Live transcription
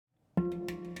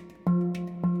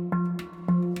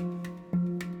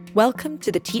Welcome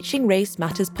to the Teaching Race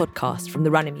Matters podcast from the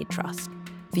Romani Trust,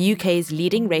 the UK's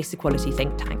leading race equality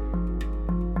think tank.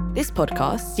 This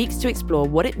podcast seeks to explore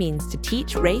what it means to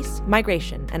teach race,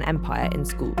 migration and empire in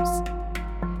schools.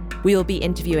 We will be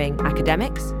interviewing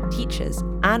academics, teachers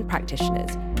and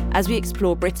practitioners as we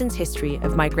explore Britain's history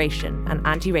of migration and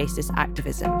anti-racist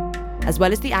activism, as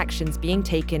well as the actions being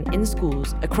taken in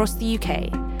schools across the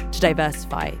UK to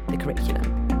diversify the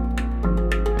curriculum.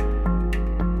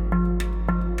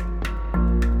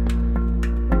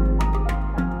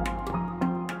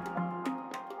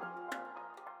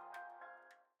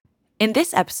 In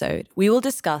this episode, we will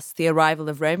discuss the arrival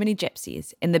of Romani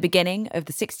Gypsies in the beginning of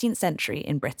the 16th century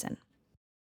in Britain.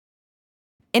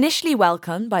 Initially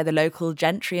welcomed by the local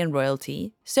gentry and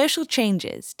royalty, social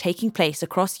changes taking place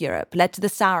across Europe led to the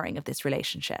souring of this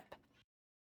relationship.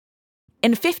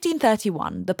 In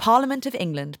 1531, the Parliament of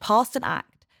England passed an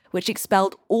act which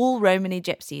expelled all Romani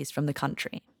Gypsies from the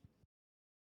country.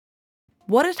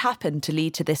 What had happened to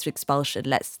lead to this expulsion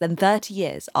less than 30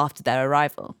 years after their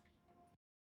arrival?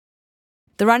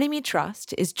 The Romani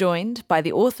Trust is joined by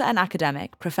the author and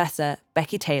academic Professor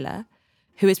Becky Taylor,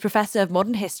 who is Professor of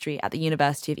Modern History at the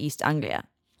University of East Anglia.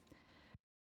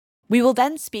 We will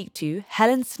then speak to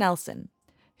Helen Snelson,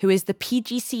 who is the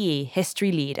PGCE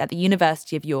History Lead at the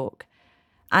University of York,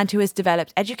 and who has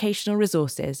developed educational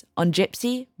resources on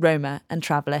Gypsy, Roma and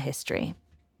traveller history.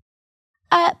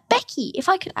 Becky, if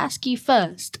I could ask you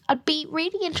first, I'd be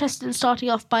really interested in starting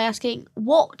off by asking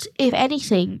what, if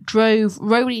anything, drove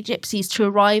Romani Gypsies to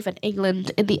arrive in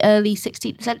England in the early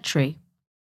 16th century?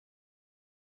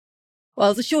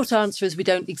 Well, the short answer is we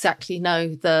don't exactly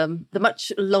know. The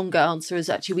much longer answer is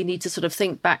actually we need to sort of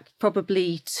think back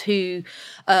probably to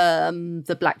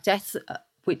the Black Death,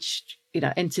 which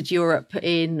entered Europe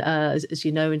in, as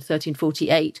you know, in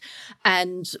 1348.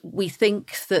 And we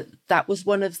think that was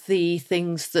one of the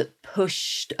things that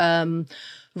pushed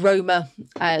Roma,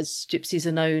 as Gypsies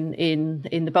are known in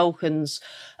the Balkans,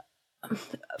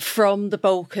 from the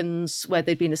Balkans, where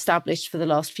they'd been established for the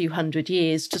last few hundred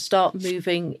years, to start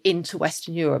moving into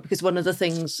Western Europe. Because one of the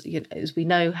things, as we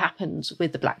know, happened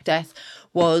with the Black Death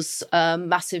was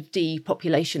massive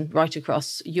depopulation right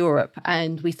across Europe.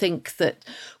 And we think that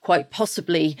quite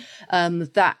possibly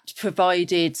that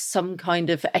provided some kind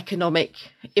of economic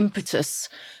impetus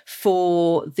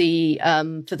for the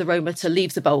Roma to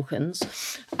leave the Balkans,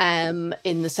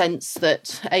 in the sense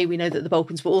that, we know that the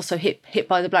Balkans were also hit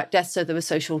by the Black Death, so there was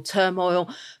social turmoil.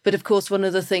 But of course, one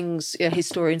of the things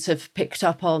historians have picked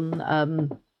up on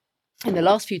in the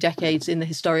last few decades in the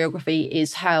historiography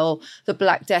is how the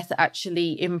Black Death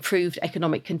actually improved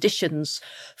economic conditions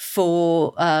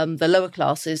for the lower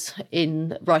classes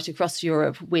right across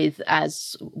Europe,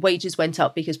 as wages went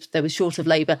up because there was short of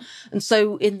labour. And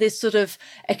so in this sort of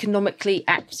economically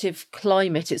active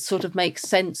climate, it sort of makes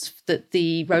sense that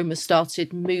the Roma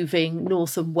started moving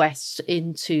north and west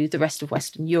into the rest of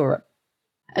Western Europe.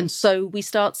 And so we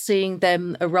start seeing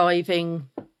them arriving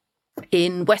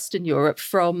in Western Europe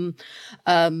from,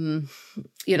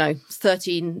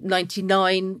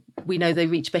 1399. We know they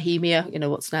reach Bohemia,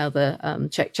 what's now the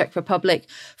Czech Republic,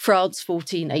 France,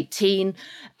 1418.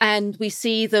 And we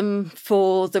see them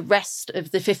for the rest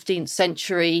of the 15th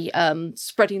century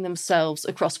spreading themselves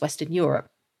across Western Europe.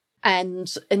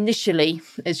 And initially,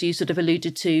 as you sort of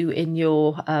alluded to in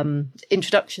your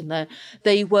introduction there,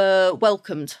 they were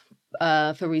welcomed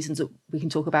for reasons that we can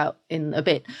talk about in a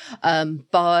bit,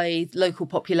 by local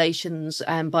populations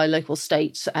and by local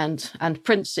states and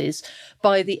princes.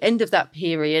 By the end of that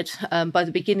period, by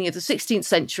the beginning of the 16th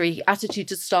century,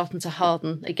 attitudes are starting to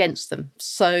harden against them.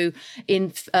 So in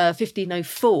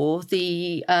 1504,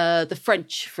 the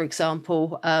French, for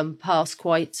example, passed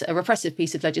quite a repressive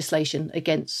piece of legislation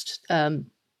against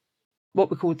what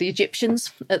were called the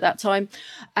Egyptians at that time.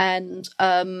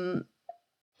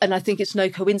 And I think it's no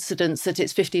coincidence that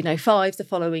it's 1505, the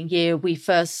following year, we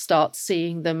first start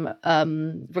seeing them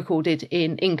recorded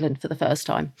in England for the first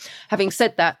time. Having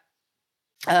said that,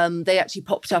 they actually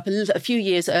popped up a few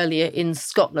years earlier in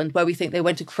Scotland, where we think they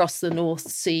went across the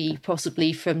North Sea,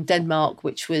 possibly from Denmark,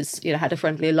 which was, had a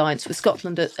friendly alliance with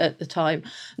Scotland at the time.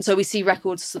 And so we see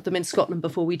records of them in Scotland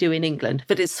before we do in England.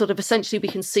 But it's sort of essentially we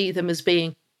can see them as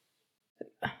being,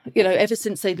 ever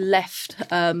since they'd left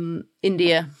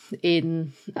India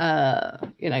in, 9th,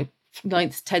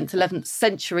 10th, 11th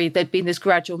century, there'd been this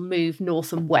gradual move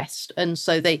north and west. And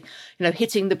so they,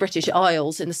 hitting the British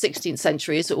Isles in the 16th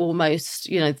century is almost,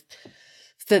 the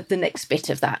next bit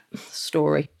of that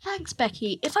story. Thanks,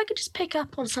 Becky. If I could just pick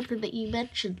up on something that you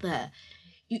mentioned there.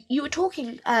 You were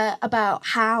talking about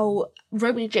how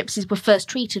Romani Gypsies were first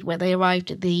treated when they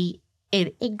arrived in the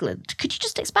in England. Could you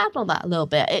just expand on that a little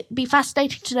bit? It'd be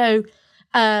fascinating to know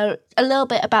a little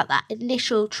bit about that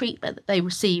initial treatment that they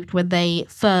received when they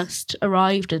first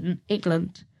arrived in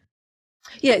England.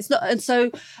 Yeah, it's not, and so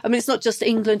I mean, it's not just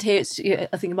England here. It's,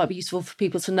 I think it might be useful for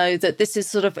people to know that this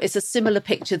is it's a similar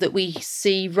picture that we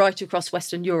see right across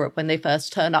Western Europe when they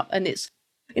first turn up, and it's,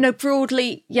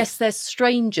 broadly, yes, they're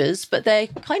strangers, but they're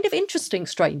kind of interesting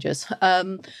strangers.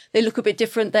 They look a bit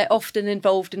different. They're often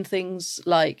involved in things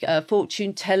like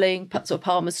fortune telling, sort of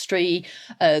palmistry.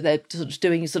 They're sort of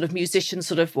doing sort of musicians,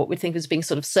 sort of what we think as being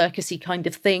sort of circusy kind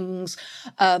of things.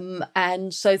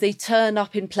 And so they turn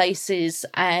up in places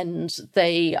and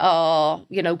they are,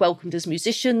 welcomed as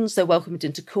musicians. They're welcomed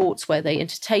into courts where they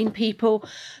entertain people.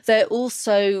 They're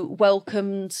also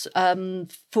welcomed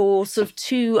for sort of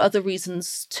two other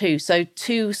reasons too. So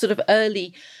two sort of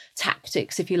early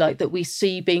tactics, if you like, that we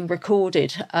see being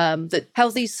recorded, that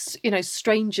how these,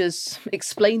 strangers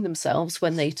explain themselves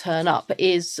when they turn up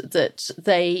is that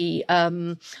they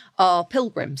are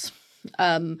pilgrims.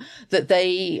 That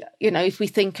they, if we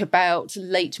think about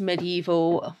late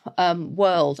medieval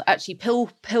world, actually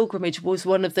pilgrimage was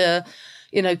one of the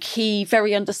key,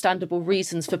 very understandable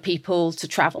reasons for people to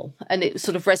travel. And it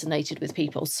sort of resonated with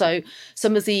people. So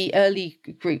some of the early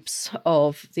groups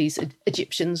of these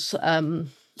Egyptians,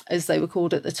 as they were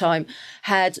called at the time,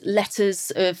 had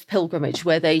letters of pilgrimage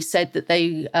where they said that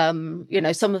they,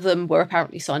 some of them were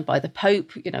apparently signed by the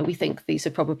Pope. We think these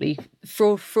are probably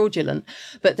fraudulent,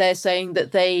 but they're saying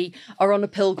that they are on a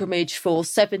pilgrimage for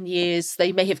 7 years.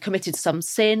 They may have committed some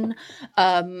sin,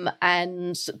 but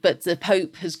the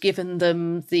Pope has given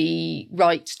them the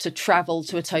right to travel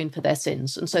to atone for their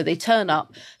sins. And so they turn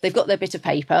up, they've got their bit of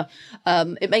paper.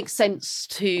 It makes sense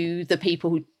to the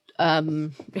people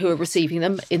who are receiving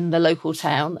them in the local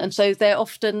town. And so they're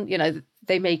often,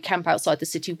 they may camp outside the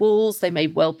city walls, they may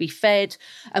well be fed.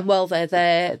 And while they're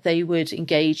there, they would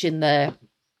engage in their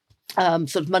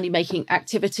sort of money-making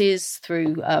activities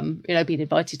through, being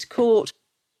invited to court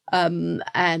and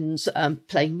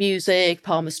playing music,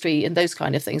 palmistry, and those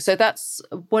kind of things. So that's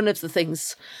one of the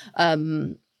things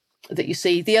that you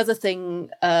see. The other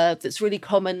thing that's really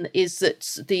common is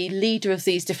that the leader of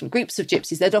these different groups of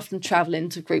gypsies, they'd often travel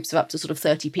into groups of up to sort of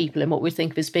 30 people in what we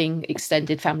think of as being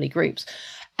extended family groups.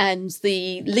 And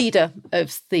the leader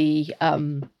of the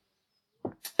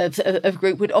of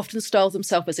group would often style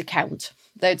themselves as a count.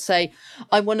 They'd say,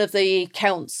 I'm one of the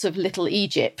counts of Little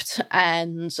Egypt,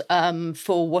 and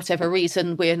for whatever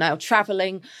reason, we're now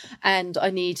travelling, and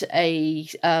I need a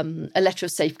letter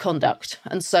of safe conduct.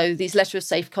 And so these letter of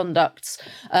safe conducts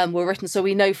were written. So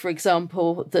we know, for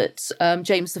example, that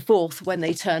James IV, when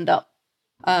they turned up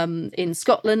in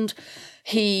Scotland,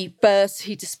 he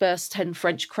dispersed 10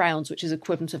 French crowns, which is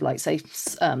equivalent of, like, say,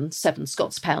 7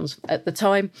 Scots pounds at the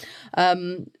time,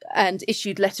 and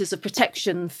issued letters of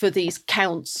protection for these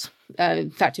counts.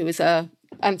 In fact, it was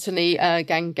Anthony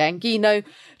Gangino,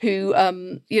 who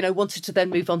wanted to then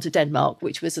move on to Denmark,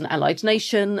 which was an allied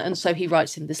nation, and so he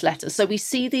writes him this letter. So we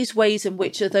see these ways in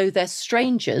which, although they're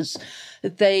strangers,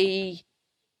 they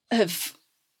have,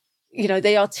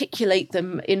 they articulate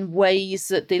them in ways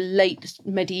that the late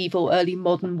medieval, early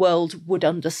modern world would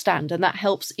understand, and that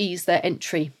helps ease their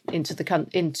entry into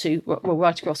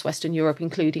right across Western Europe,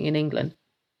 including in England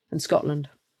and Scotland.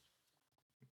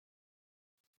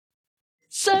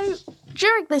 So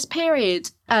during this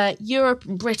period, Europe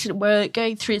and Britain were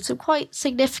going through some quite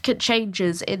significant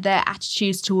changes in their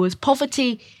attitudes towards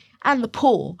poverty and the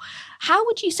poor. How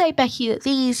would you say, Becky, that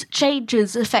these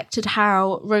changes affected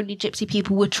how Romani Gypsy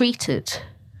people were treated?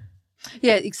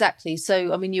 Yeah, exactly.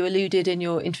 So, I mean, you alluded in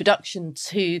your introduction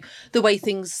to the way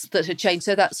things that had changed.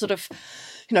 So that sort of,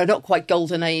 not quite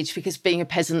golden age, because being a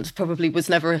peasant probably was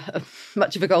never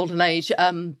much of a golden age.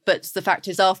 But the fact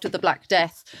is, after the Black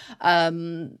Death,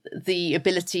 the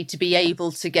ability to be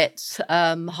able to get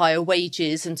higher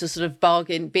wages and to sort of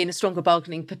bargain, be in a stronger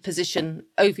bargaining position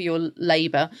over your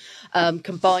labour,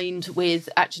 combined with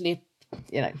actually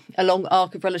a long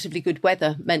arc of relatively good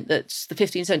weather, meant that the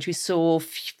 15th century saw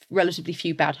relatively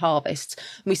few bad harvests.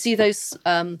 And we see those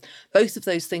both of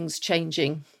those things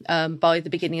changing by the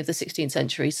beginning of the 16th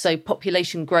century. So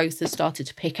population growth has started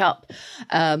to pick up.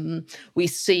 We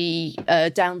see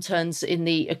downturns in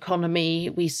the economy.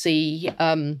 We see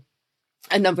a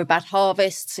number of bad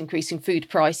harvests, increasing food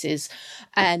prices,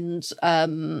 and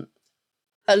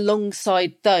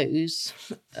alongside those,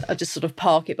 I'll just sort of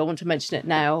park it, but I want to mention it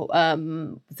now.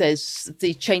 There's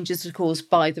the changes caused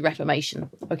by the Reformation.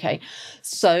 Okay,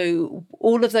 so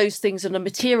all of those things on a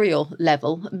material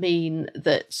level mean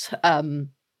that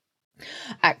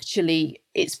actually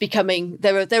it's becoming,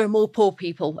 there are more poor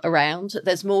people around.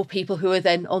 There's more people who are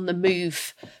then on the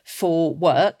move for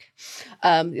work.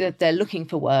 They're looking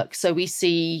for work. So we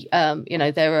see,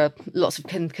 there are lots of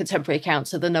contemporary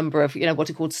accounts of the number of, what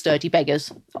are called sturdy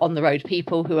beggars on the road,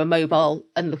 people who are mobile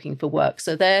and looking for work.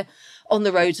 So they're on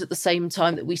the roads at the same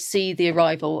time that we see the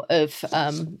arrival of,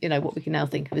 what we can now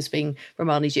think of as being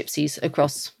Romani Gypsies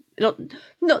across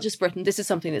not just Britain. This is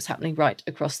something that's happening right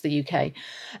across the UK.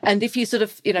 And if you sort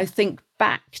of, think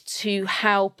back to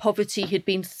how poverty had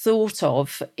been thought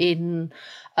of in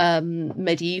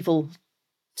medieval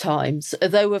times,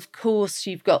 although of course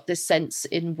you've got this sense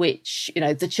in which,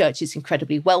 the church is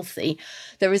incredibly wealthy,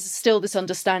 there is still this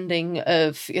understanding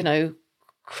of,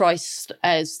 Christ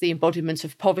as the embodiment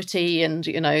of poverty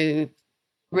and,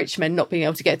 rich men not being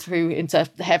able to get through into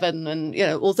heaven and,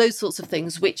 all those sorts of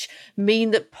things, which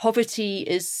mean that poverty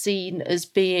is seen as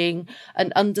being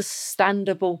an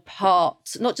understandable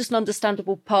part, not just an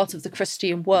understandable part of the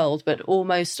Christian world, but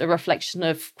almost a reflection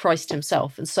of Christ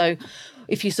himself. And so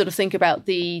if you sort of think about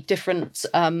the different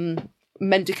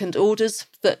mendicant orders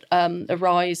that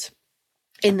arise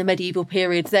in the medieval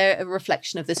period, they're a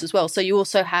reflection of this as well. So you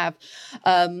also have,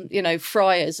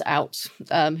 friars out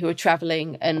who are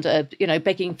travelling and,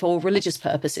 begging for religious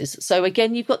purposes. So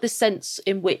again, you've got this sense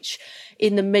in which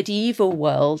in the medieval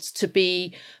world, to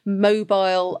be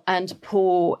mobile and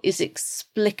poor is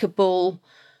explicable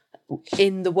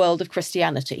in the world of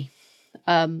Christianity.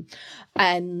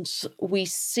 And we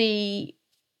see...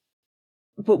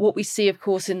 But what we see, of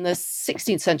course, in the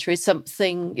 16th century is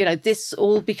something, this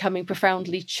all becoming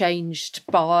profoundly changed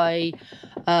by,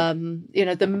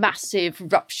 the massive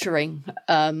rupturing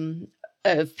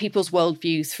of people's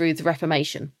worldview through the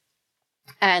Reformation.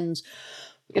 And,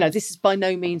 this is by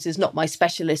no means is not my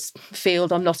specialist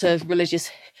field. I'm not a religious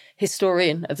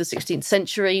historian of the 16th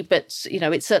century, but,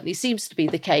 it certainly seems to be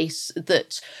the case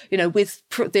that, with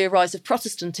the rise of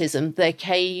Protestantism, there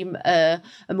came a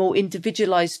more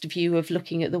individualized view of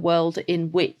looking at the world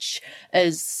in which,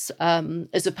 as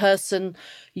a person,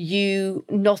 you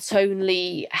not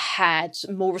only had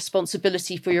more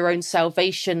responsibility for your own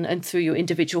salvation and through your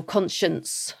individual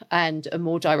conscience and a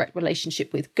more direct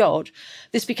relationship with God,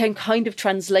 this became kind of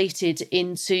translated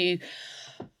into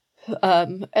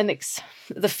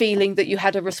the feeling that you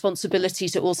had a responsibility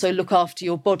to also look after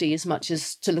your body as much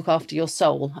as to look after your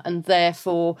soul. And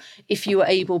therefore, if you were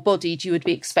able-bodied, you would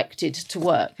be expected to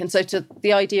work. And so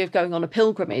the idea of going on a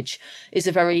pilgrimage is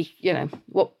a very,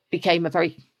 what became a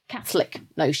very Catholic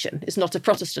notion. It's not a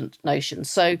Protestant notion.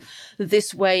 So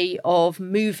this way of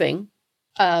moving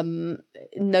no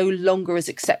longer is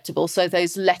acceptable. So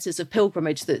those letters of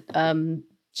pilgrimage that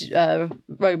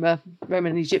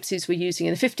Romani Gypsies were using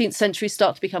in the 15th century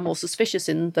start to become more suspicious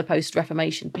in the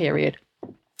post-Reformation period.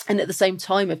 And at the same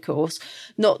time, of course,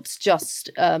 not just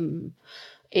in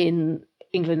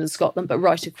England and Scotland, but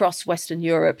right across Western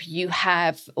Europe, you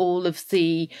have all of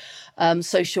the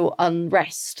social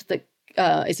unrest that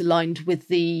is aligned with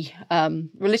the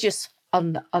religious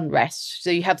unrest. So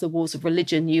you have the wars of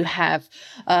religion, you have,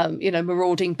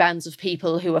 marauding bands of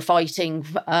people who are fighting,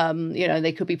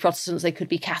 they could be Protestants, they could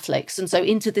be Catholics. And so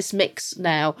into this mix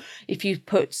now, if you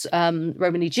put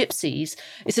Romani Gypsies,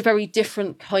 it's a very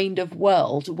different kind of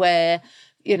world where,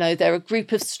 they're a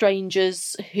group of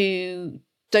strangers who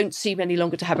don't seem any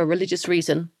longer to have a religious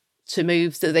reason to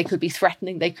move, so they could be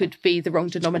threatening, they could be the wrong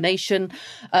denomination.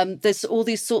 There's all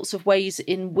these sorts of ways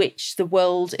in which the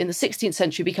world in the 16th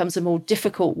century becomes a more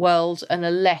difficult world and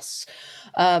a less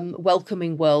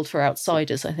welcoming world for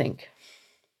outsiders, I think.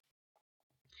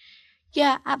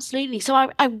 Yeah, absolutely. So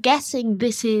I'm guessing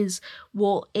this is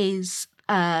what is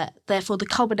therefore the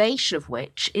culmination of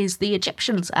which is the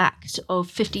Egyptians Act of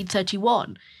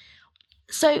 1531.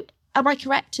 So am I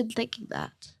correct in thinking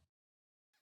that?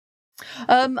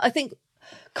 I think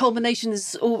culmination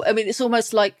is it's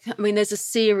almost like, there's a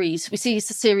series, we see a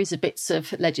series of bits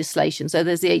of legislation. So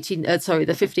there's the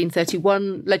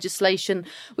 1531 legislation.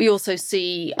 We also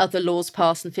see other laws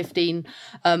passed in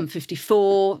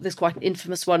 1554. There's quite an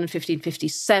infamous one in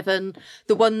 1557.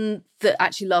 The one that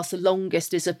actually lasts the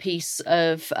longest is a piece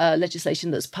of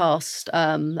legislation that's passed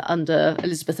under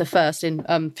Elizabeth I in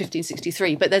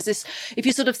 1563. But there's this, if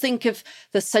you sort of think of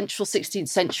the central 16th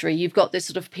century, you've got this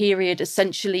sort of period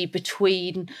essentially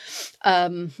between,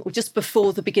 or just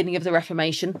before the beginning of the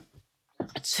Reformation,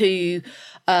 to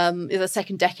the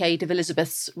second decade of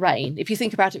Elizabeth's reign. If you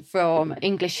think about it from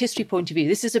English history point of view,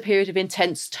 this is a period of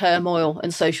intense turmoil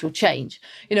and social change.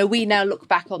 We now look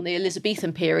back on the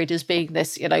Elizabethan period as being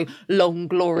this, long,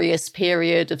 glorious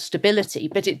period of stability,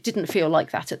 but it didn't feel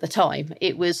like that at the time.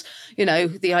 It was,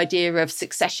 the idea of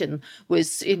succession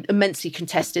was immensely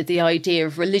contested. The idea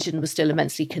of religion was still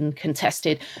immensely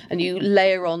contested. And you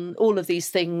layer on all of these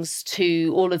things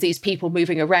to all of these people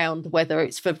moving around, whether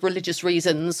it's for religious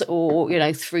reasons or,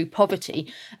 through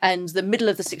poverty. And the middle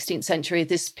of the 16th century,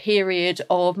 this period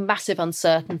of massive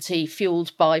uncertainty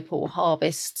fueled by poor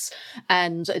harvests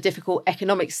and a difficult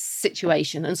economic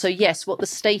situation. And so, yes, what the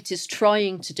state is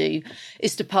trying to do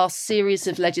is to pass series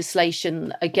of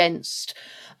legislation against,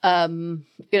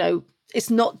 it's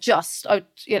not just,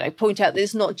 point out that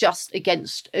it's not just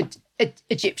against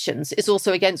Egyptians. It's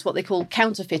also against what they call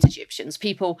counterfeit Egyptians,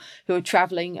 people who are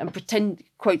travelling and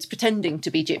pretending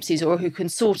to be gypsies or who are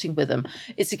consorting with them.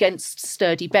 It's against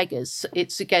sturdy beggars.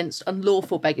 It's against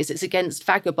unlawful beggars. It's against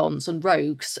vagabonds and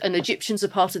rogues. And Egyptians are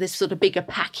part of this sort of bigger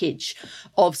package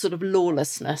of sort of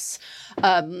lawlessness.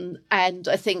 And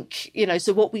I think,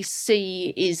 so what we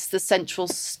see is the central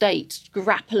state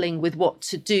grappling with what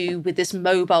to do with this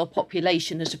mobile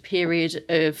population at a period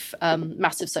of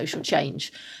massive social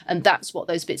change. And that's what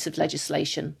those bits of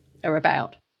legislation are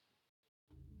about.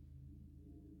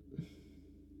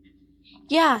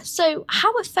 Yeah, so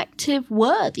how effective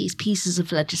were these pieces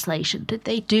of legislation? Did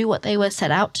they do what they were set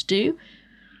out to do?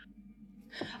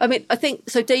 I mean, I think,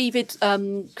 so David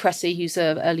Cressy, who's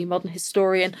an early modern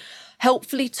historian,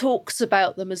 helpfully talks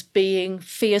about them as being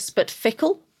fierce but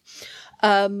fickle.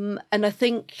 And I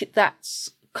think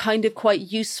that's kind of quite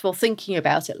useful thinking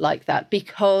about it like that,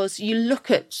 because you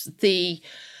look at these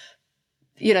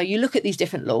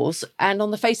different laws and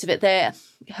on the face of it, they're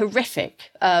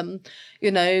horrific.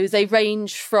 They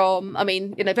range from,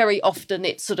 very often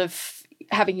it's sort of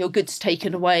having your goods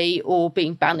taken away or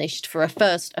being banished for a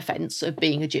first offence of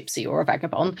being a gypsy or a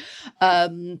vagabond,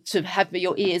 to have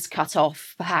your ears cut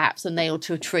off, perhaps, and nailed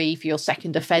to a tree for your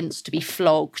second offence, to be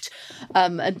flogged,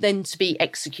 and then to be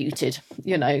executed,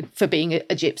 for being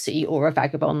a gypsy or a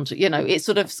vagabond, it's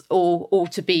sort of, or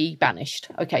to be banished.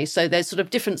 Okay, so there's sort of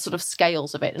different sort of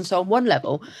scales of it. And so on one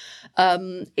level,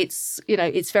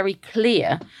 it's very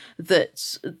clear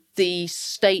that the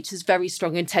state has very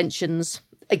strong intentions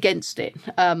against it.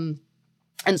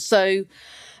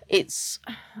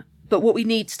 But what we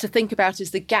need to think about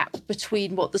is the gap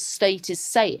between what the state is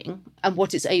saying and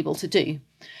what it's able to do.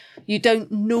 You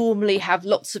don't normally have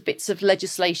lots of bits of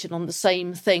legislation on the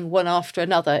same thing, one after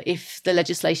another, if the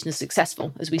legislation is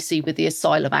successful, as we see with the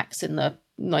Asylum Acts in the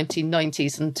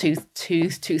 1990s and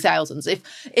 2000s.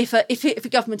 If a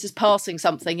government is passing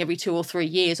something every 2 or 3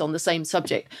 years on the same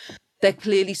subject, they're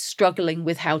clearly struggling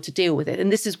with how to deal with it.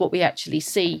 And this is what we actually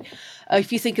see.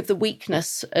 If you think of the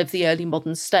weakness of the early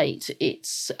modern state,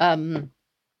 it's, it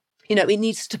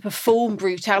needs to perform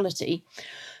brutality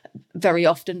very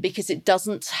often because it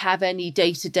doesn't have any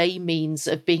day-to-day means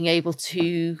of being able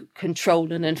to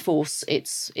control and enforce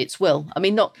its will.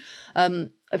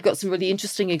 I've got some really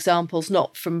interesting examples,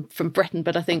 not from Britain,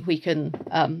 but I think we can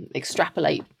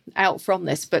extrapolate out from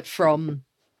this, but from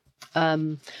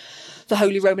the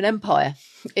Holy Roman Empire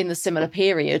in the similar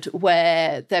period,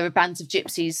 where there are bands of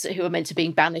gypsies who are meant to be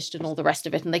banished and all the rest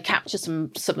of it, and they capture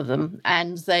some of them,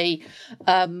 and they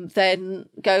then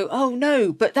go, oh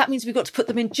no, but that means we've got to put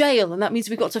them in jail, and that means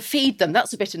we've got to feed them.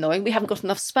 That's a bit annoying. We haven't got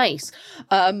enough space.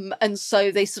 And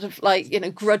so they sort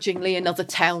of grudgingly another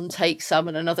town takes some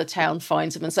and another town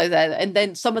finds them, and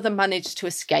then some of them manage to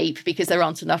escape because there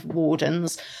aren't enough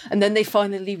wardens, and then they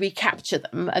finally recapture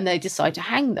them and they decide to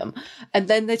hang them, and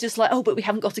then they're just like, oh, but we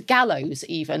haven't got a gallows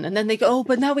even, and then they go, oh,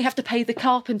 but now we have to pay the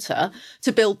carpenter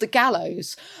to build the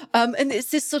gallows, and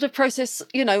it's this sort of process,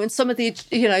 and some of the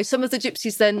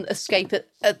gypsies then escape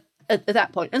at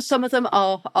that point, and some of them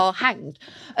are hanged.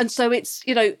 And so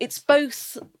it's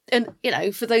both, and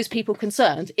for those people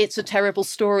concerned, it's a terrible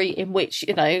story in which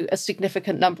a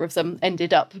significant number of them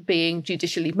ended up being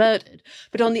judicially murdered,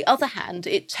 but on the other hand,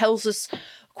 it tells us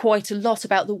quite a lot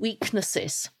about the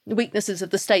weaknesses of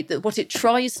the state, that what it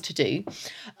tries to do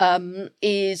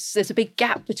is, there's a big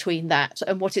gap between that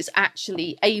and what it's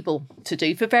actually able to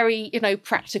do for very,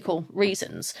 practical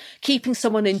reasons. Keeping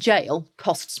someone in jail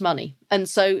costs money. And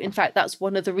so, in fact, that's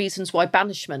one of the reasons why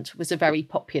banishment was a very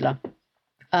popular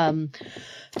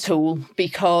tool,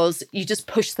 because you just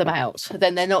push them out.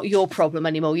 Then they're not your problem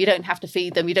anymore. You don't have to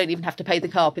feed them. You don't even have to pay the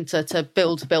carpenter to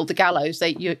build the gallows.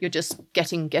 You're just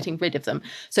getting rid of them.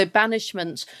 So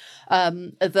banishment,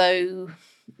 though,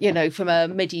 from a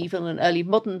medieval and early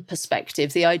modern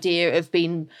perspective, the idea of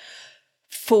being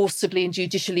forcibly and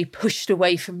judicially pushed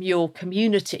away from your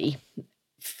community,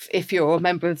 if you're a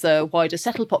member of the wider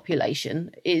settled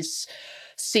population, is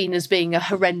seen as being a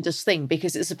horrendous thing,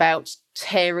 because it's about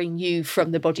tearing you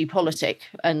from the body politic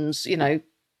and,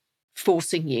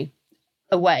 forcing you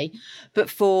away. But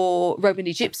for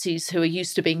Romani gypsies who are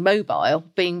used to being mobile,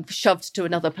 being shoved to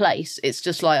another place, it's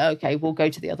just like, okay, we'll go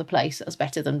to the other place. That's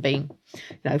better than being,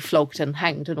 flogged and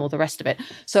hanged and all the rest of it.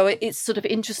 So it's sort of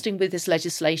interesting with this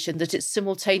legislation that it's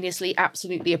simultaneously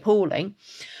absolutely appalling,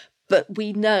 but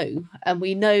we know,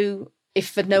 if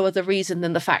for no other reason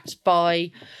than the fact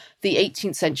by the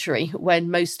 18th century,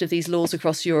 when most of these laws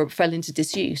across Europe fell into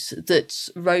disuse, that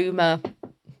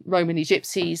Romani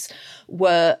gypsies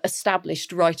were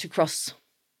established right across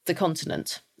the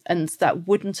continent. And that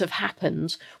wouldn't have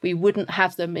happened. We wouldn't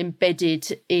have them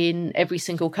embedded in every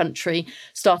single country,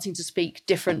 starting to speak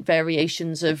different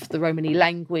variations of the Romani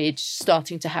language,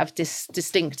 starting to have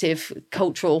distinctive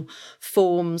cultural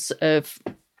forms of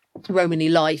Romani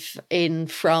life in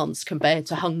France compared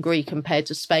to Hungary, compared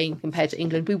to Spain, compared to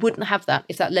England. We wouldn't have that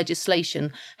if that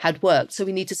legislation had worked. So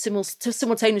we need to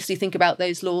simultaneously think about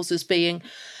those laws as being,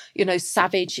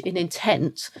 savage in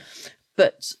intent,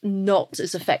 but not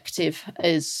as effective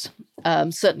as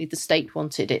certainly the state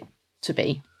wanted it to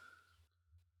be.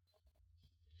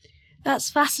 That's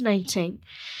fascinating.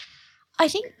 I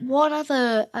think one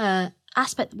other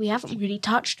aspect that we haven't really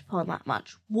touched upon that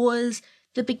much was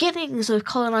the beginnings of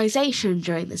colonisation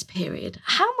during this period.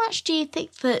 How much do you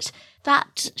think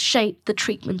that shaped the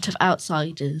treatment of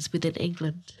outsiders within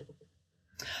England?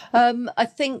 I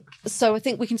think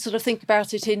we can sort of think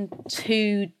about it in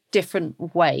two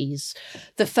different ways.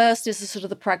 The first is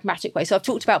the pragmatic way. So I've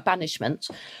talked about banishment,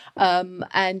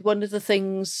 and one of the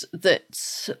things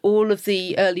that all of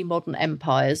the early modern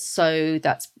empires, so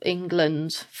that's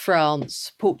England,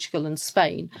 France, Portugal and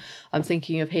Spain, I'm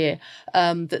thinking of here,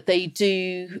 that they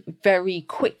do very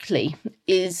quickly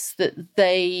is that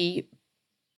they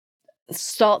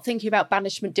start thinking about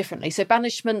banishment differently. So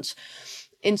banishment,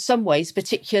 in some ways,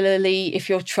 particularly if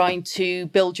you're trying to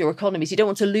build your economies, you don't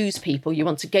want to lose people, you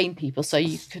want to gain people so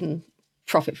you can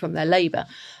profit from their labour.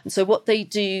 And so what they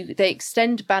do, they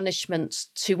extend banishment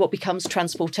to what becomes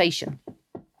transportation.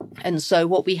 And so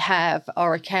what we have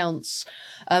are accounts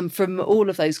from all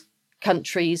of those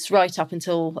countries right up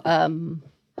until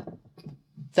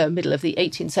the middle of the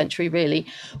 18th century, really,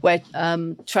 where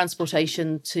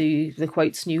transportation to the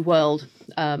quotes New World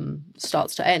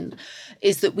starts to end,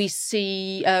 is that we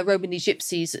see Romani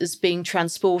gypsies as being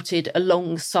transported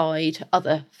alongside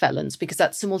other felons, because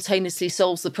that simultaneously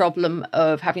solves the problem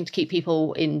of having to keep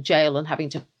people in jail and having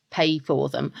to pay for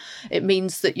them. It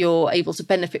means that you're able to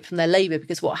benefit from their labour,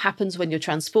 because what happens when you're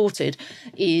transported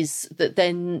is that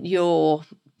then your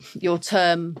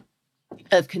term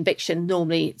of conviction,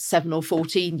 normally 7 or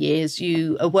 14 years,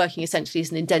 you are working essentially as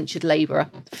an indentured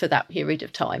labourer for that period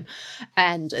of time.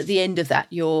 And at the end of that,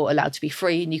 you're allowed to be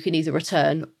free, and you can either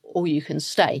return or you can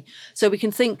stay. So we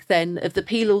can think then of the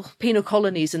penal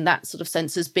colonies in that sort of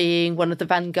sense as being one of the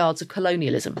vanguards of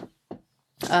colonialism.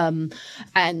 And,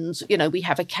 we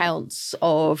have accounts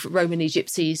of Romani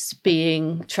gypsies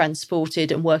being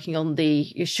transported and working on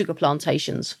the sugar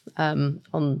plantations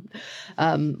on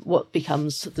what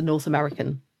becomes the North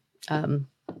American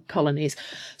colonies.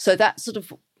 So that sort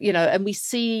of, and we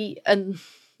see, and,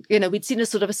 we'd seen a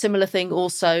sort of a similar thing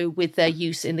also with their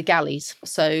use in the galleys.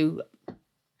 So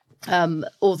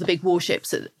all the big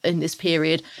warships in this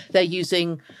period,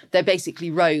 they're basically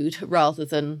rowed rather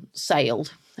than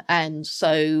sailed. And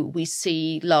so we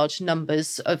see large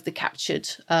numbers of the captured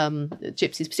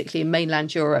gypsies, particularly in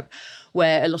mainland Europe,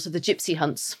 where a lot of the gypsy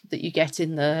hunts that you get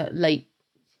in the late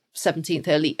 17th,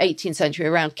 early 18th century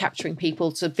around capturing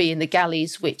people to be in the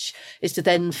galleys, which is to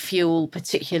then fuel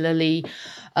particularly,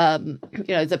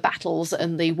 the battles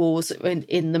and the wars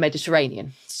in the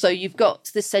Mediterranean. So you've got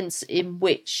this sense in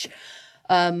which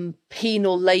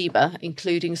penal labour,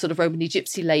 including sort of Romani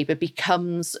gypsy labour,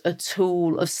 becomes a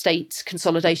tool of state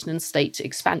consolidation and state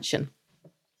expansion.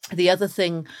 The other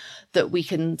thing that we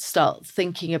can start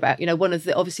thinking about, one of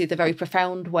the very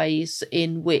profound ways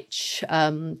in which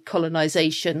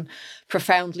colonisation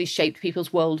profoundly shaped people's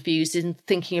worldviews in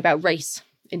thinking about race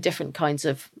in different kinds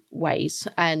of ways,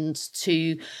 and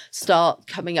to start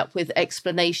coming up with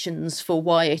explanations for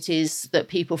why it is that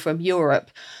people from Europe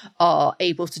are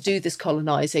able to do this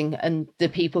colonising and the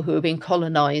people who are being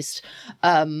colonised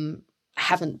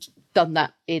haven't done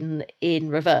that in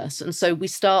reverse. And so we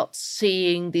start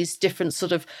seeing these different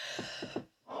sort of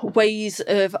ways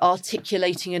of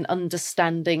articulating and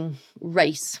understanding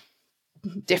race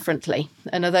differently.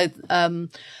 And although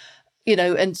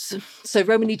and so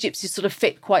Romani gypsies sort of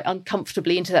fit quite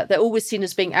uncomfortably into that. They're always seen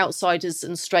as being outsiders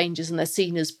and strangers, and they're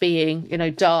seen as being,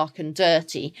 dark and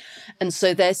dirty. And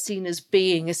so they're seen as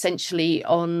being essentially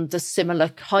on the similar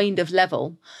kind of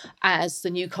level as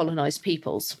the new colonized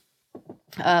peoples.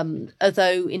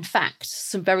 Although, in fact,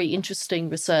 some very interesting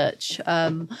research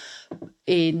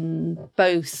in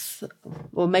both,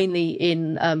 or mainly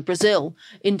in Brazil,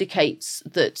 indicates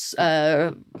that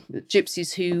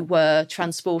gypsies who were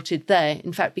transported there,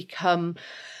 in fact, become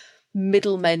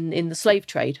middlemen in the slave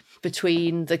trade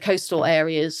between the coastal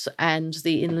areas and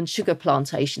the inland sugar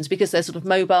plantations, because they're sort of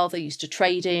mobile, they're used to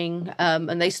trading,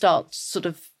 and they start sort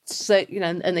of,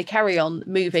 and they carry on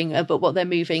moving, but what they're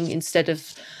moving instead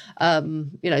of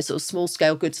sort of small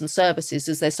scale goods and services,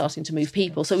 as they're starting to move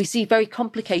people. So we see very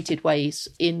complicated ways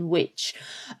in which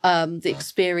the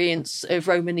experience of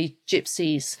Romani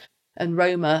gypsies and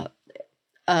Roma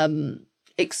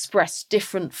express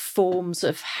different forms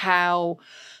of how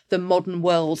the modern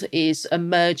world is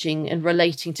emerging and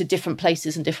relating to different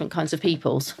places and different kinds of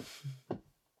peoples.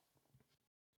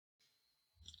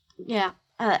 Yeah,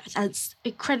 that's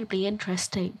incredibly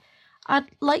interesting. I'd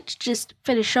like to just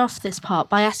finish off this part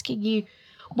by asking you,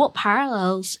 what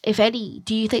parallels, if any,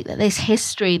 do you think that this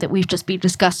history that we've just been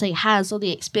discussing has on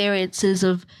the experiences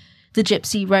of the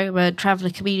Gypsy, Roma and traveller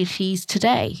communities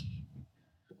today?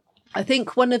 I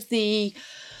think one of the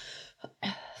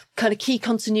kind of key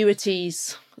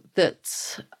continuities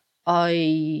that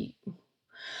I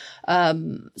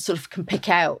sort of can pick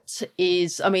out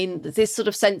is, this sort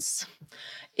of sense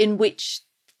in which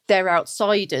they're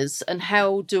outsiders, and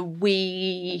how do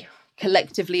we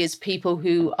collectively, as people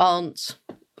who aren't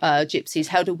gypsies,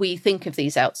 how do we think of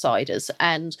these outsiders?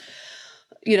 And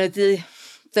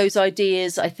those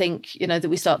ideas, I think, that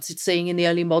we started seeing in the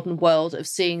early modern world of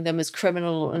seeing them as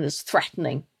criminal and as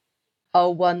threatening,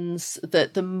 are ones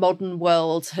that the modern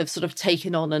world have sort of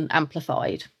taken on and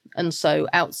amplified. And so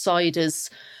outsiders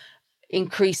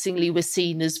increasingly were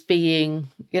seen as being,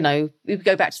 we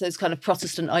go back to those kind of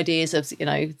Protestant ideas of,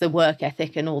 the work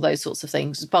ethic and all those sorts of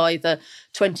things. By the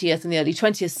 20th and the early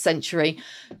 20th century,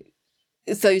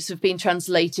 those have been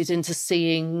translated into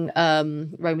seeing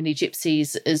Romani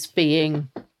gypsies as being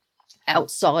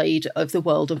outside of the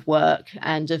world of work,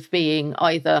 and of being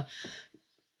either,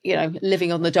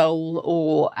 living on the dole,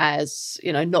 or as,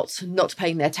 not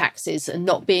paying their taxes and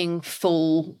not being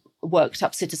full worked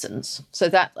up citizens. So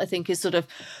that, I think, is sort of,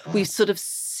 we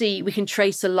can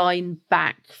trace a line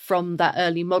back from that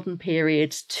early modern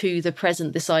period to the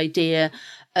present, this idea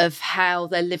of how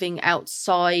they're living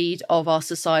outside of our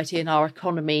society and our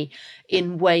economy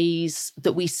in ways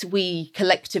that we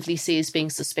collectively see as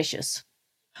being suspicious.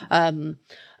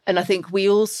 And I think we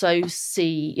also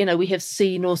see, we have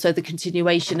seen also the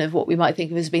continuation of what we might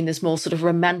think of as being this more sort of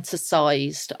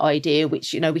romanticized idea,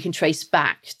 which, we can trace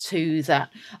back to that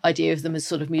idea of them as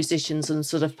sort of musicians and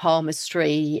sort of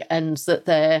palmistry, and that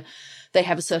they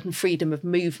have a certain freedom of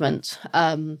movement.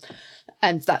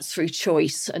 And that's through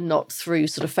choice and not through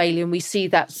sort of failure. And we see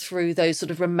that through those sort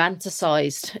of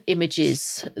romanticized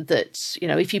images that,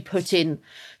 if you put in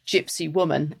gypsy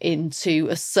woman into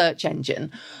a search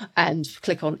engine and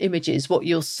click on images, what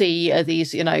you'll see are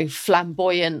these,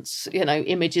 flamboyant,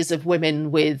 images of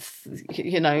women with,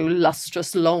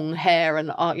 lustrous long hair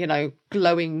and,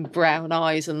 glowing brown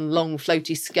eyes and long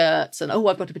floaty skirts. And,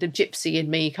 I've got a bit of gypsy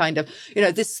in me, kind of,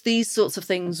 these sorts of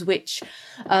things, which,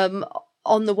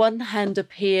 on the one hand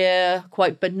appear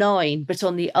quite benign, but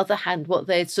on the other hand, what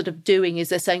they're sort of doing is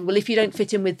they're saying, well, if you don't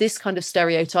fit in with this kind of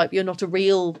stereotype, you're not a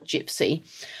real gypsy,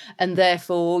 and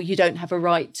therefore you don't have a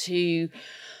right to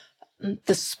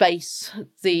the space,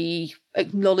 the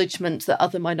acknowledgement that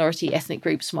other minority ethnic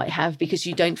groups might have, because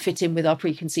you don't fit in with our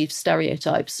preconceived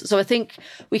stereotypes. So I think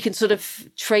we can sort of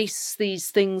trace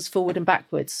these things forward and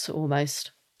backwards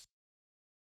almost.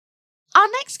 Our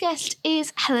next guest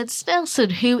is Helen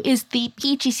Snelson, who is the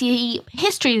PGCE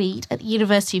history lead at the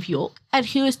University of York, and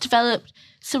who has developed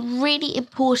some really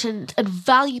important and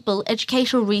valuable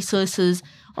educational resources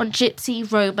on Gypsy,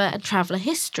 Roma and traveller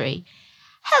history.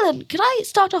 Helen, could I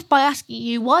start off by asking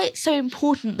you why it's so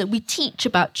important that we teach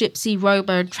about Gypsy,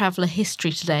 Roma and traveller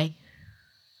history today?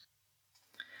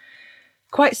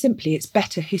 Quite simply, it's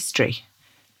better history,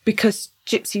 because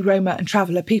Gypsy, Roma and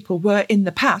traveller people were in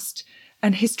the past,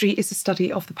 and history is a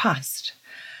study of the past.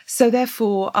 So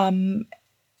therefore,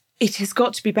 it has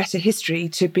got to be better history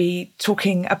to be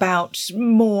talking about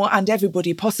more and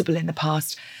everybody possible in the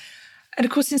past. And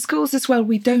of course, in schools as well,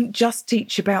 we don't just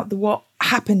teach about what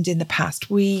happened in the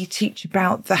past. We teach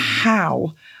about the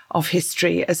how of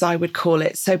history, as I would call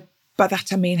it. So by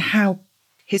that, I mean how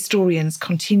historians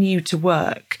continue to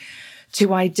work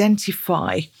to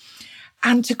identify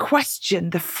and to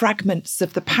question the fragments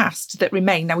of the past that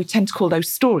remain. Now, we tend to call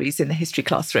those stories in the history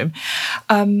classroom.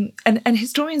 And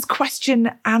historians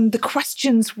question, and the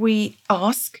questions we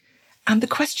ask and the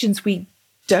questions we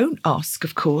don't ask,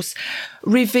 of course,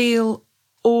 reveal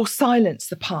or silence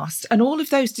the past. And all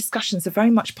of those discussions are very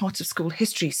much part of school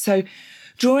history. So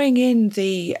drawing in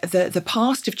the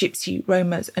past of Gypsy,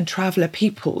 Roma and traveller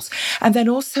peoples, and then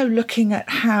also looking at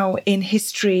how in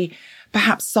history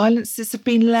perhaps silences have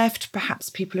been left, perhaps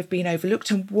people have been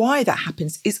overlooked, and why that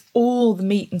happens is all the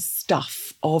meat and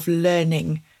stuff of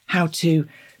learning how to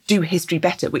do history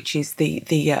better, which is the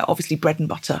obviously bread and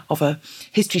butter of a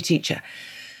history teacher.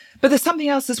 But there's something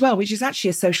else as well, which is actually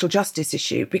a social justice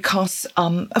issue, because,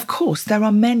 of course, there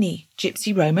are many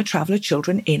Gypsy, Roma, traveller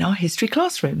children in our history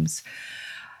classrooms.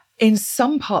 In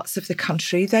some parts of the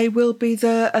country, they will be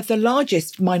the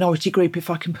largest minority group, if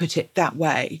I can put it that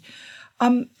way.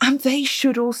 And they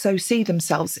should also see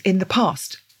themselves in the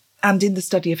past and in the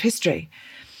study of history.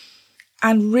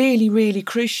 And really, really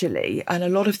crucially, and a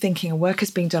lot of thinking and work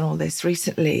has been done on this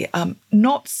recently,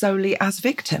 not solely as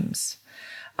victims.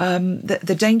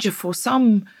 The danger for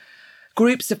some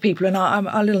groups of people, and I'm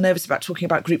a little nervous about talking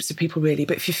about groups of people really,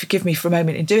 but if you forgive me for a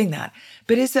moment in doing that,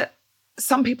 but is that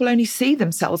some people only see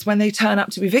themselves when they turn up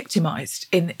to be victimised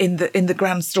in the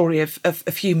grand story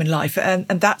of human life, and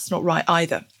that's not right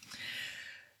either.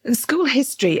 And school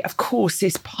history, of course,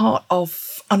 is part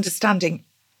of understanding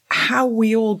how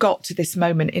we all got to this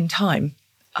moment in time,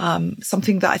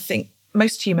 something that I think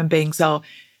most human beings are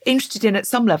interested in at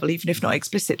some level, even if not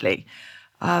explicitly.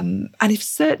 And if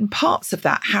certain parts of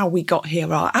that, how we got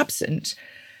here, are absent,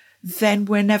 then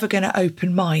we're never going to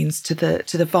open minds to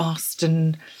the vast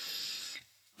and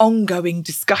ongoing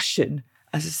discussion,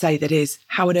 as I say, that is,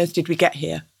 how on earth did we get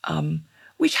here?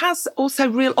 Which has also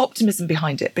real optimism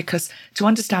behind it, because to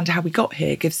understand how we got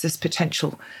here gives us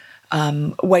potential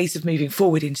ways of moving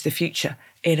forward into the future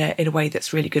in a way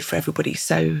that's really good for everybody.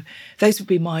 So those would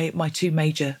be my two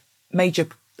major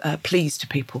pleas to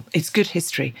people. It's good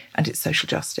history and it's social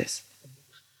justice.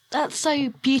 That's so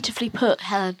beautifully put,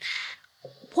 Helen.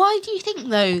 Why do you think,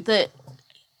 though, that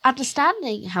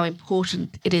understanding how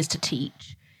important it is to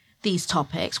teach these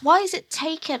topics, why has it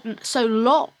taken so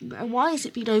long, and why has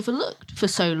it been overlooked for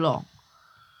so long?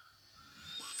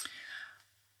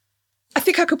 I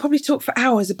think I could probably talk for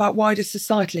hours about wider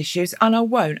societal issues, and I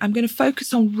won't. I'm going to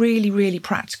focus on really, really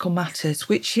practical matters,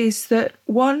 which is that,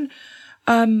 one,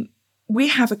 we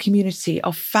have a community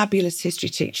of fabulous history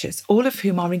teachers, all of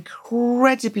whom are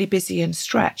incredibly busy and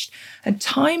stretched, and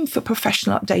time for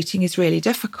professional updating is really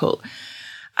difficult.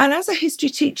 And as a history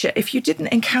teacher, if you didn't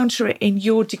encounter it in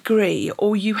your degree,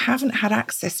 or you haven't had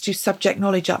access to subject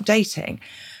knowledge updating,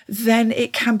 then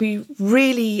it can be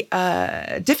really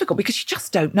difficult, because you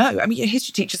just don't know. I mean, your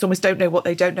history teachers almost don't know what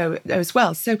they don't know as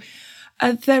well. So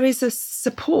there is a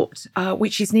support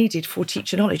which is needed for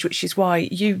teacher knowledge, which is why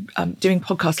you doing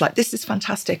podcasts like this is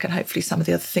fantastic. And hopefully some of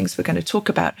the other things we're going to talk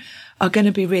about are going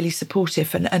to be really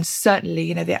supportive. And certainly,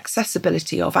 you know, the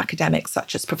accessibility of academics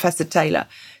such as Professor Taylor,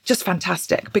 just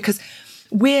fantastic, because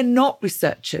we're not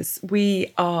researchers.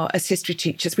 We are, as history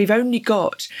teachers, we've only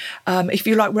got, if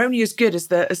you like, we're only as good as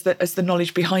the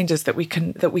knowledge behind us that we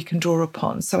can draw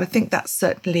upon. So I think that's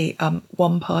certainly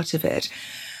one part of it.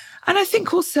 And I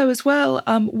think also as well,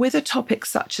 with a topic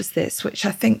such as this, which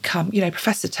I think,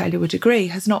 Professor Taylor would agree,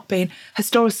 has not been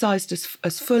historicised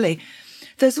as fully,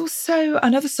 there's also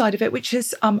another side of it, which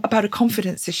is about a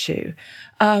confidence issue.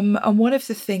 And one of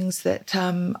the things that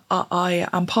I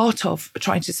am part of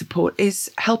trying to support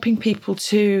is helping people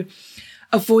to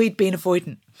avoid being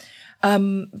avoidant.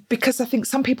 Because I think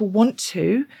some people want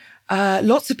to,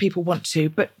 lots of people want to,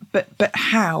 but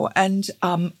how? And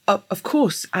of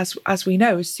course, as we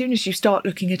know, as soon as you start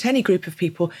looking at any group of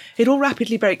people, it all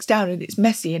rapidly breaks down, and it's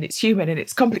messy and it's human and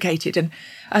it's complicated,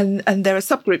 and there are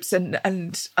subgroups,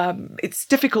 and it's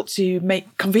difficult to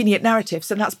make convenient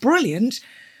narratives, and that's brilliant.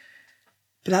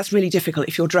 But that's really difficult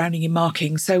if you're drowning in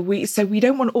marking. So we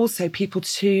don't want also people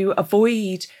to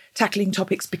avoid tackling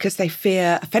topics because they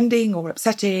fear offending or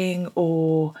upsetting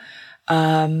or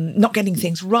not getting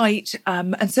things right.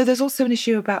 And so there's also an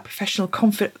issue about professional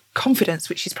confidence,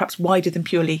 which is perhaps wider than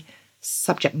purely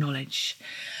subject knowledge.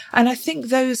 And I think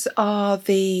those are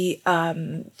the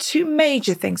two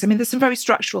major things. I mean, there's some very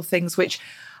structural things which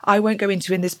I won't go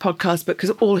into in this podcast, but because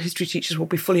all history teachers will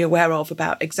be fully aware of,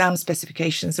 about exam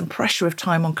specifications and pressure of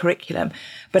time on curriculum.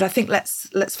 But I think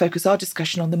let's focus our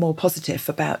discussion on the more positive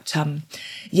about,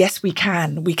 yes, we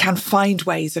can find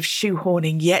ways of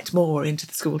shoehorning yet more into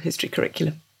the school history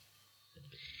curriculum.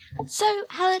 So,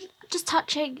 Helen, just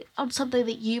touching on something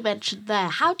that you mentioned there,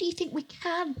 how do you think we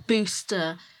can boost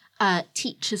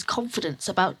teachers' confidence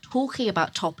about talking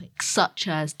about topics such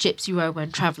as Gypsy, Roma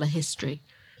and traveller history?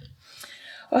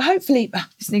 Well, hopefully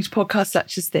listening to podcasts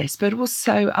such as this, but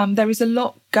also there is a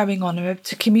lot going on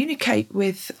to communicate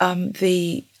with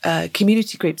the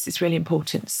community groups. It's really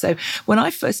important. So when I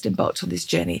first embarked on this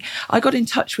journey, I got in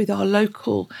touch with our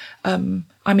local, I'm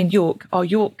in York, our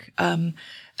York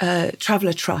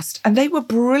Traveller Trust, and they were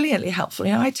brilliantly helpful.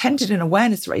 I attended an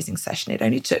awareness raising session. It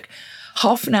only took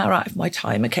half an hour out of my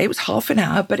time. Okay, it was half an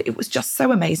hour, but it was just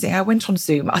so amazing. I went on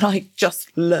Zoom and I just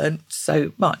learned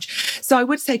so much. So I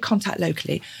would say contact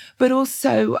locally, but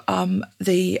also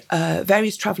the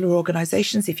various traveller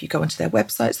organisations. If you go onto their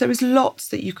websites, there is lots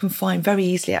that you can find very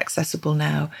easily accessible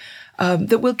now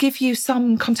that will give you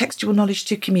some contextual knowledge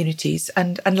to communities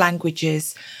and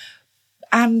languages.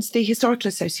 And the Historical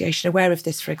Association, aware of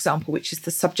this, for example, which is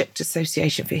the subject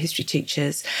association for history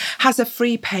teachers, has a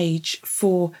free page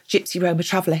for Gypsy Roma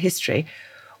traveller history,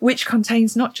 which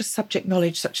contains not just subject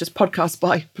knowledge such as podcasts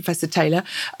by Professor Taylor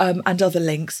and other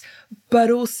links, but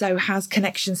also has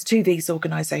connections to these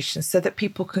organisations so that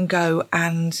people can go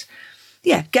and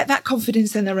get that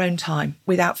confidence in their own time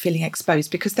without feeling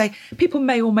exposed, because people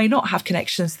may or may not have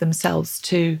connections themselves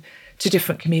to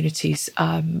different communities.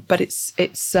 But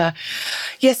it's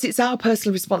our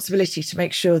personal responsibility to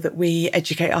make sure that we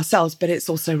educate ourselves, but it's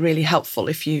also really helpful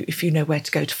if you know where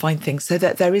to go to find things, so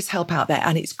that there is help out there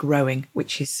and it's growing,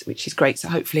 which is great. So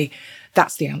hopefully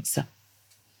that's the answer.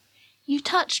 You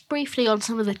touched briefly on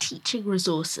some of the teaching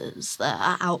resources that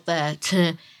are out there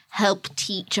to help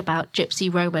teach about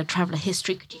Gypsy, Roma and traveller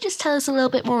history. Could you just tell us a little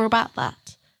bit more about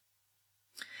that?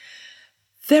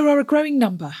 There are a growing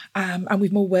number, and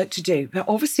we've more work to do. But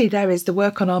obviously there is the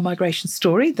work on our migration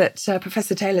story that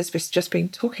Professor Taylor's just been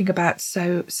talking about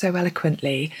so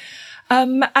eloquently.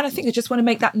 And I think I just want to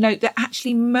make that note that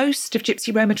actually most of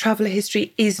Gypsy Roma traveller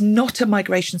history is not a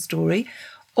migration story,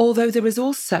 although there is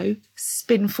also,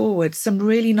 spin forward, some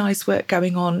really nice work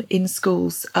going on in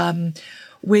schools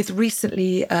with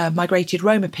recently migrated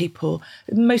Roma people,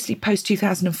 mostly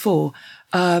post-2004,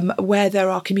 where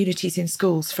there are communities in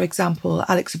schools. For example,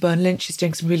 Alex O'Byrne-Lynch is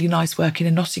doing some really nice work in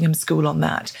a Nottingham school on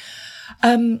that.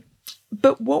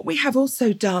 But what we have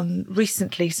also done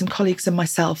recently, some colleagues and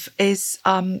myself, is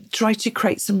try to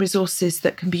create some resources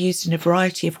that can be used in a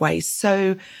variety of ways.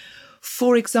 So,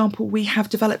 for example, we have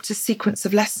developed a sequence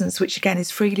of lessons, which again is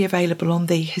freely available on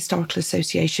the Historical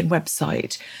Association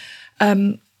website,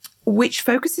 which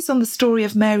focuses on the story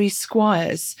of Mary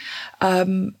Squires,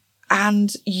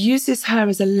 and uses her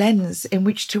as a lens in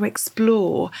which to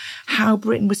explore how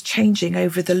Britain was changing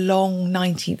over the long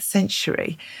 19th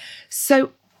century.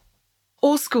 So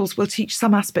all schools will teach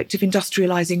some aspect of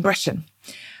industrialising Britain.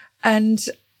 And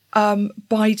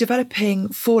by developing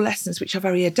 4 lessons which are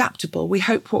very adaptable, we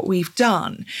hope what we've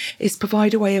done is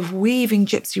provide a way of weaving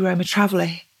Gypsy Roma traveller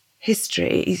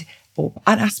history, or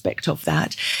an aspect of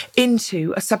that,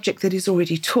 into a subject that is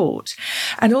already taught,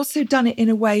 and also done it in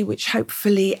a way which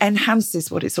hopefully enhances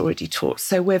what is already taught.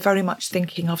 So we're very much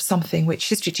thinking of something which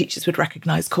history teachers would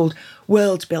recognise called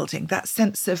world building, that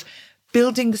sense of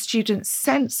building the students'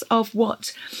 sense of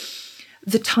what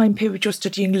the time period you're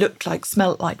studying looked like,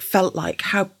 smelt like, felt like,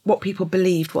 what people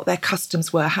believed, what their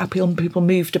customs were, how people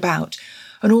moved about,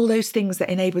 and all those things that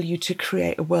enable you to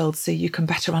create a world so you can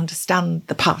better understand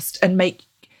the past and make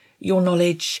your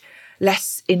knowledge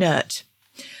less inert.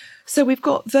 So we've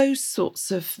got those sorts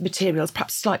of materials,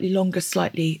 perhaps slightly longer,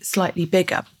 slightly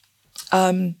bigger.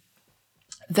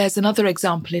 There's another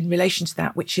example in relation to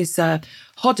that, which is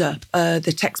Hodder,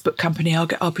 the textbook company,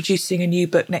 are producing a new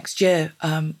book next year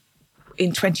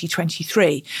in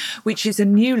 2023, which is a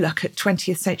new look at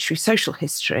 20th century social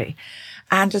history.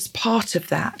 And as part of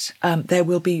that, there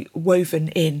will be woven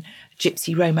in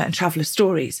Gypsy, Roma and traveller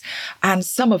stories. And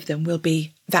some of them will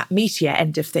be that meatier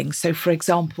end of things. So, for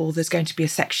example, there's going to be a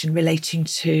section relating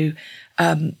to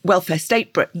welfare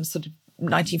state Britain, sort of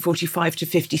 1945 to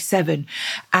 57,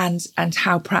 and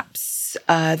how perhaps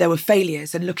there were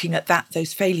failures, and looking at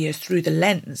those failures through the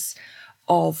lens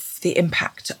of the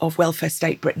impact of welfare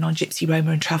state Britain on Gypsy,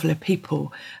 Roma and traveller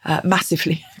people.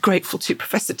 Massively grateful to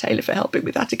Professor Taylor for helping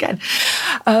with that again.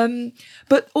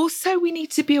 But also we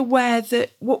need to be aware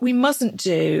that what we mustn't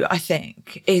do, I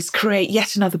think, is create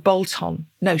yet another bolt-on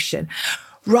notion.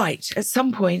 Right, at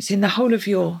some point in the whole of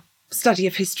your study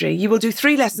of history, you will do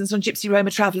 3 lessons on Gypsy,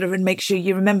 Roma, traveller and make sure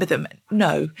you remember them.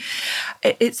 No,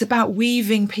 it's about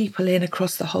weaving people in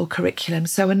across the whole curriculum.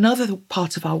 So another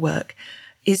part of our work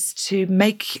is to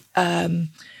make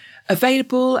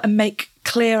available and make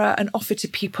clearer and offer to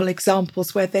people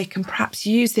examples where they can perhaps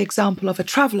use the example of a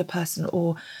traveller person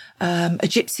or a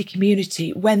gypsy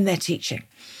community when they're teaching.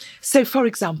 So, for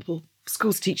example,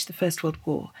 schools teach the First World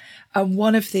War, and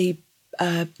one of the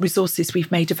resources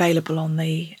we've made available on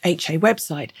the HA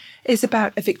website is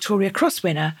about a Victoria Cross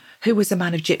winner who was a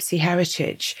man of gypsy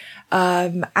heritage.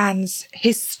 And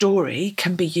his story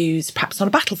can be used perhaps on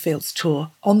a battlefields tour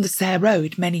on the Sayre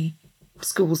Road. Many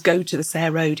schools go to the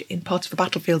Sayre Road in part of a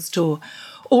battlefields tour.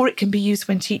 Or it can be used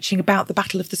when teaching about the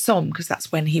Battle of the Somme, because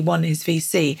that's when he won his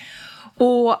VC.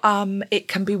 Or it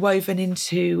can be woven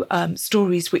into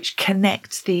stories which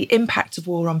connect the impact of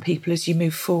war on people as you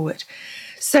move forward.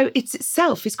 So it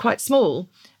itself is quite small,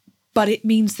 but it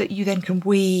means that you then can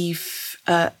weave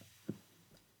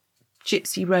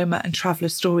Gypsy, Roma and traveller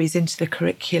stories into the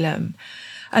curriculum.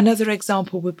 Another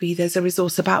example would be there's a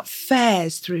resource about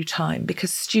fairs through time,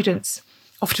 because students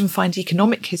often find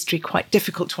economic history quite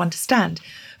difficult to understand,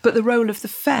 but the role of the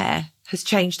fair has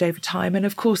changed over time. And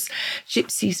of course,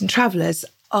 gypsies and travellers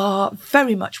are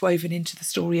very much woven into the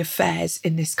story of fairs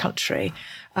in this country.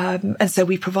 And so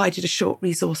we provided a short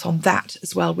resource on that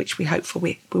as well, which we hope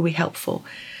will be helpful.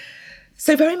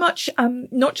 So very much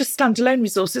not just standalone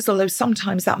resources, although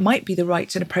sometimes that might be the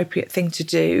right and appropriate thing to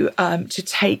do, to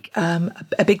take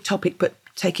a big topic, but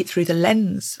take it through the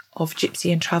lens of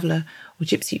gypsy and traveller, or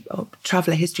gypsy or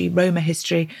traveller history, Roma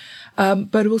history,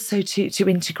 but also to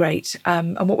integrate.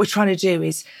 And what we're trying to do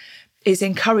is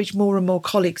encourage more and more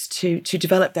colleagues to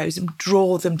develop those and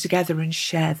draw them together and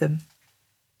share them.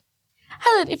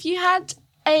 Helen, if you had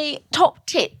a top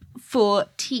tip for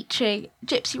teaching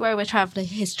Gypsy Roma traveller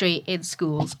history in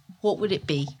schools, what would it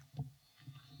be?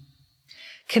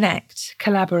 Connect,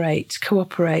 collaborate,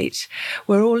 cooperate.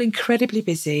 We're all incredibly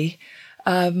busy,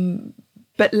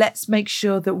 but let's make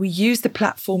sure that we use the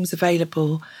platforms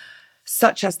available,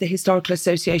 such as the Historical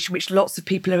Association, which lots of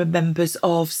people are members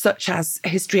of, such as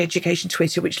History Education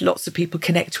Twitter, which lots of people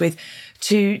connect with,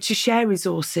 to share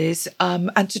resources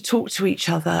and to talk to each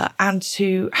other and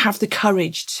to have the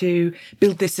courage to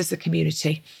build this as a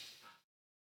community.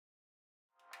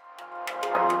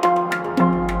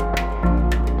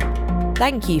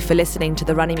 Thank you for listening to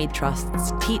the Runnymede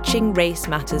Trust's Teaching Race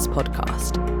Matters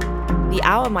podcast. The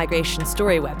Our Migration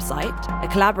Story website, a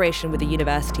collaboration with the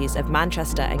universities of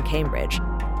Manchester and Cambridge,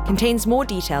 contains more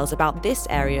details about this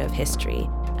area of history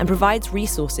and provides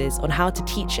resources on how to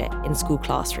teach it in school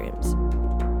classrooms.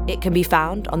 It can be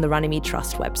found on the Runnymede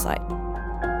Trust website.